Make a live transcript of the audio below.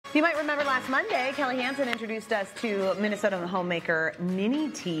You might remember last Monday, Kelli Hanson introduced us to Minnesota homemaker Mini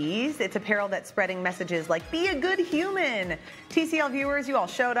Tees. It's apparel that's spreading messages like, be a good human. TCL viewers, you all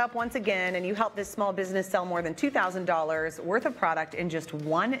showed up once again, and you helped this small business sell more than $2,000 worth of product in just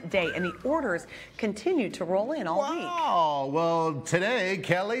one day, and the orders continue to roll in all week. Wow. Well, today,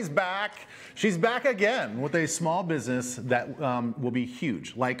 Kelli's back. She's back again with a small business that will be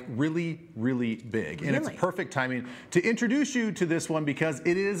huge, like really, really big. And it's perfect timing to introduce you to this one because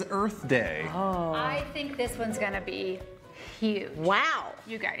it is Earth Day. Oh. I think this one's going to be huge. Wow.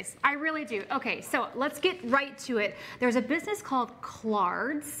 You guys, I really do. Okay, so let's get right to it. There's a business called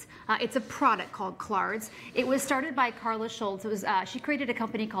Clards. It's a product called Clards. It was started by Carla Schultz. It was, she created a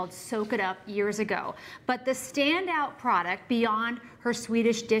company called Soak It Up years ago. But the standout product beyond her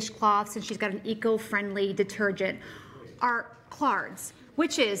Swedish dishcloths, and she's got an eco-friendly detergent, are Clards,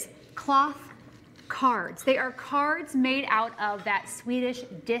 which is cloth cards. They are cards made out of that Swedish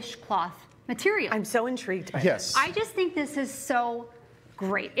dishcloth material. I'm so intrigued by this. I just think this is so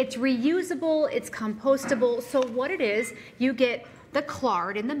great. It's reusable, it's compostable. So what it is, you get the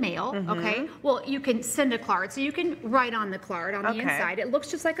Clart in the mail, okay? Well, you can send a Clart, so you can write on the Clart on the inside. It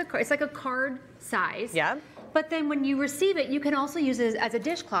looks just like a card. It's like a card size. Yeah. But then when you receive it, you can also use it as a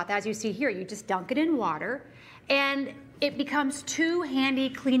dishcloth, as you see here. You just dunk it in water, and it becomes two handy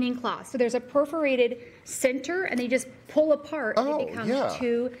cleaning cloths. So there's a perforated center, and they just pull apart, and it becomes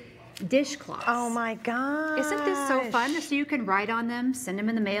two dishcloths. Oh my God. Isn't this so fun? So you can write on them, send them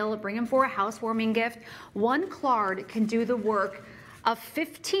in the mail, bring them for a housewarming gift. One Clart can do the work of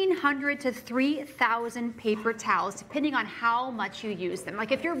 1,500 to 3,000 paper towels, depending on how much you use them.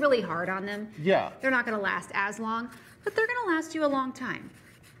 Like if you're really hard on them, they're not gonna last as long, but they're gonna last you a long time.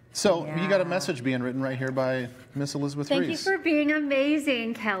 So you got a message being written right here by Miss Elizabeth Reese. Thank you for being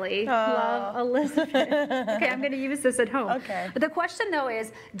amazing, Kelli. Love, Elizabeth. Okay, I'm going to use this at home. Okay. But the question, though,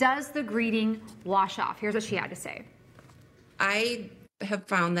 is, does the greeting wash off? Here's what she had to say. I have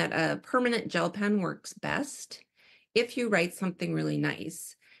found that a permanent gel pen works best if you write something really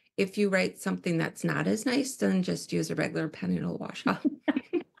nice. If you write something that's not as nice, then just use a regular pen and it'll wash off.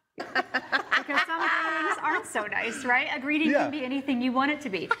 Because some greetings aren't so nice, right? A greeting can be anything you want it to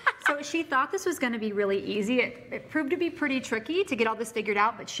be. So she thought this was going to be really easy. It proved to be pretty tricky to get all this figured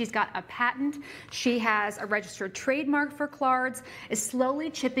out, but she's got a patent. She has a registered trademark for Clards, is slowly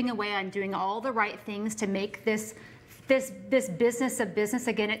chipping away on doing all the right things to make this business a business.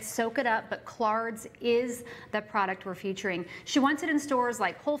 Again, it's Soak It Up, but Clards is the product we're featuring. She wants it in stores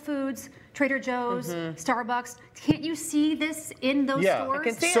like Whole Foods, Trader Joe's, Starbucks. Can't you see this in those stores? I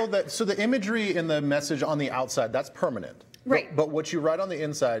can see so the imagery in the message on the outside, that's permanent. Right. But what you write on the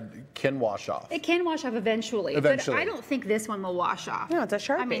inside can wash off. It can wash off eventually. But I don't think this one will wash off. No, it's a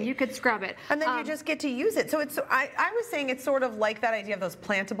Sharpie. I mean, you could scrub it. And then you just get to use it. So it's, I was saying it's sort of like that idea of those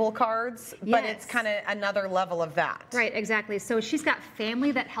plantable cards, but it's kind of another level of that. Right, exactly. So she's got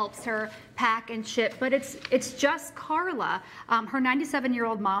family that helps her pack and ship, but it's just Carla. Her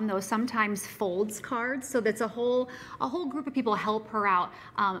 97-year-old mom, though, sometimes folds cards, so that's a whole group of people help her out.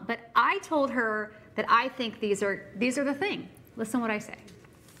 But I told her that I think these are the thing. Listen what I say.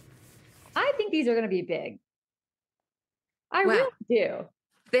 I think these are going to be big. I really do.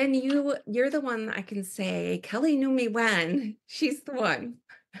 Then you're the one I can say, Kelli knew me when. She's the one.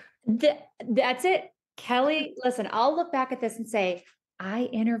 That's it. Kelli, listen, I'll look back at this and say, I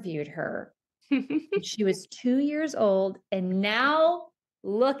interviewed her. She was 2 years old, and now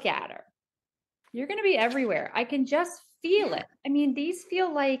look at her. You're going to be everywhere. I can just feel it. I mean, these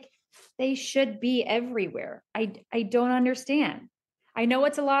feel like they should be everywhere. I don't understand. I know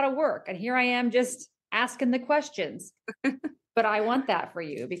it's a lot of work, and here I am just asking the questions, but I want that for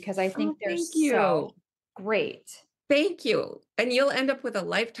you because I think they're so great. Thank you. And you'll end up with a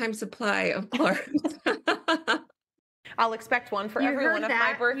lifetime supply of Clarks. I'll expect one for every one of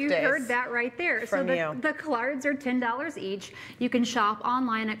my birthdays. You heard that right there. So the Clards are $10 each. You can shop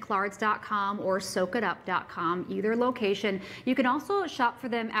online at clards.com or soakitup.com, either location. You can also shop for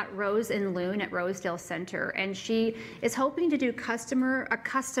them at Rose Loon at Rosedale Center. And she is hoping to do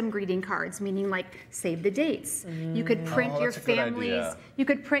custom greeting cards, meaning like save the dates. You could print your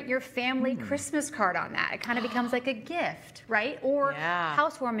family Christmas card on that. It kind of becomes like a gift, right? Or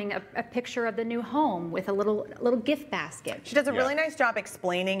housewarming, a picture of the new home with a little gift bag basket. She does a really nice job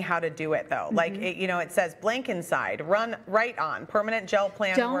explaining how to do it, though. Like, it says blank inside, run right on, permanent gel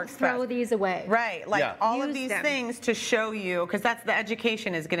plan works best. Don't throw these away. Right, like all of Use these them. things to show you, because that's the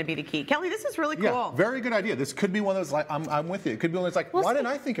education is going to be the key. Kelly, this is really cool. Yeah, very good idea. This could be one of those, like, I'm with you. It could be one of those, like, why didn't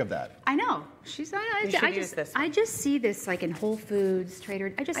I think of that? I know. I just see this like in Whole Foods,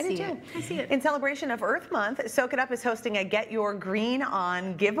 Trader. I see it. I see it. In celebration of Earth Month, Soak It Up is hosting a Get Your Green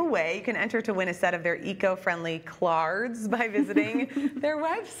On giveaway. You can enter to win a set of their eco-friendly Clards by visiting their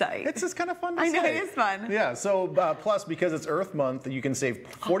website. It's just kind of fun to say. I know, it is fun. Yeah, so plus, because it's Earth Month, you can save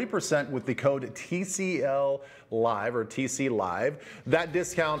 40% with the code TCL Live or TC Live. That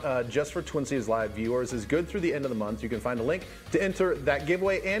discount just for Twin Cities Live viewers is good through the end of the month. You can find a link to enter that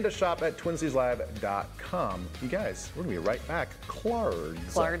giveaway and to shop at twincitieslive.com. You guys, we're going to be right back.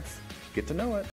 Clards. Clards. Get to know it.